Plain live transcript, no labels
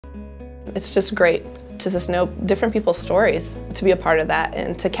It's just great to just know different people's stories, to be a part of that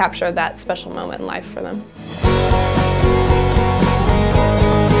and to capture that special moment in life for them.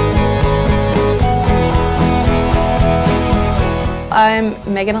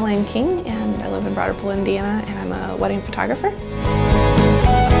 I'm Megan Elaine King, and I live in Broad Ripple, Indiana, and I'm a wedding photographer.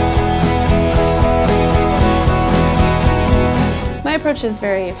 My approach is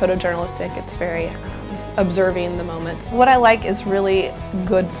very photojournalistic. It's very observing the moments. What I like is really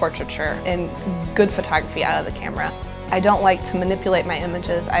good portraiture and good photography out of the camera. I don't like to manipulate my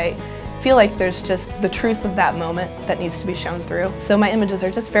images. I feel like there's just the truth of that moment that needs to be shown through. So my images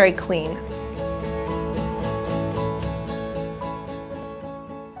are just very clean.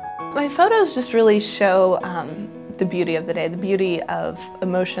 My photos just really show the beauty of the day, the beauty of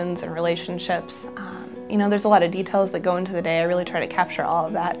emotions and relationships. You know, there's a lot of details that go into the day. I really try to capture all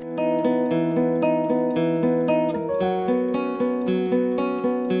of that.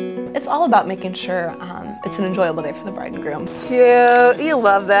 It's all about making sure it's an enjoyable day for the bride and groom. Cute, you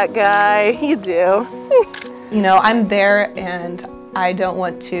love that guy, you do. You know, I'm there and I don't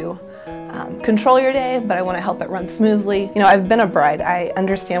want to control your day, but I want to help it run smoothly. You know, I've been a bride. I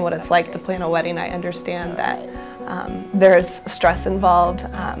understand what it's like to plan a wedding. I understand that there's stress involved,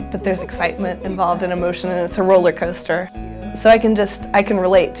 but there's excitement involved and emotion, and it's a roller coaster. So I can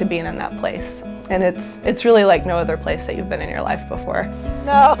relate to being in that place. And it's really like no other place that you've been in your life before.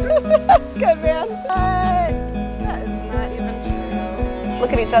 No, that's good, man. That is not even true.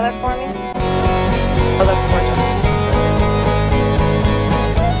 Look at each other for me. Oh, that's gorgeous.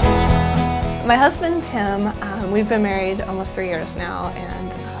 My husband, Tim, we've been married almost 3 years now,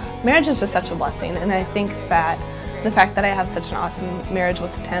 and marriage is just such a blessing, and I think that the fact that I have such an awesome marriage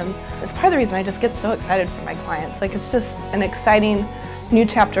with Tim is part of the reason I just get so excited for my clients. Like, it's just an exciting new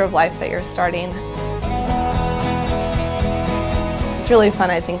chapter of life that you're starting. It's really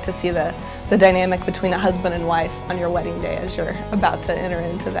fun, I think, to see the dynamic between a husband and wife on your wedding day as you're about to enter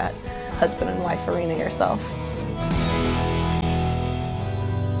into that husband and wife arena yourself.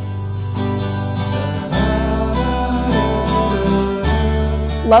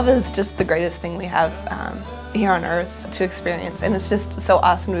 Love is just the greatest thing we have here on earth to experience, and it's just so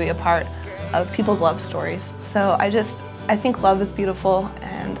awesome to be a part of people's love stories. So I think love is beautiful,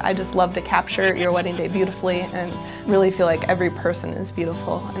 and I just love to capture your wedding day beautifully and really feel like every person is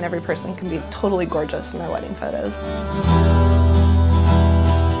beautiful and every person can be totally gorgeous in their wedding photos.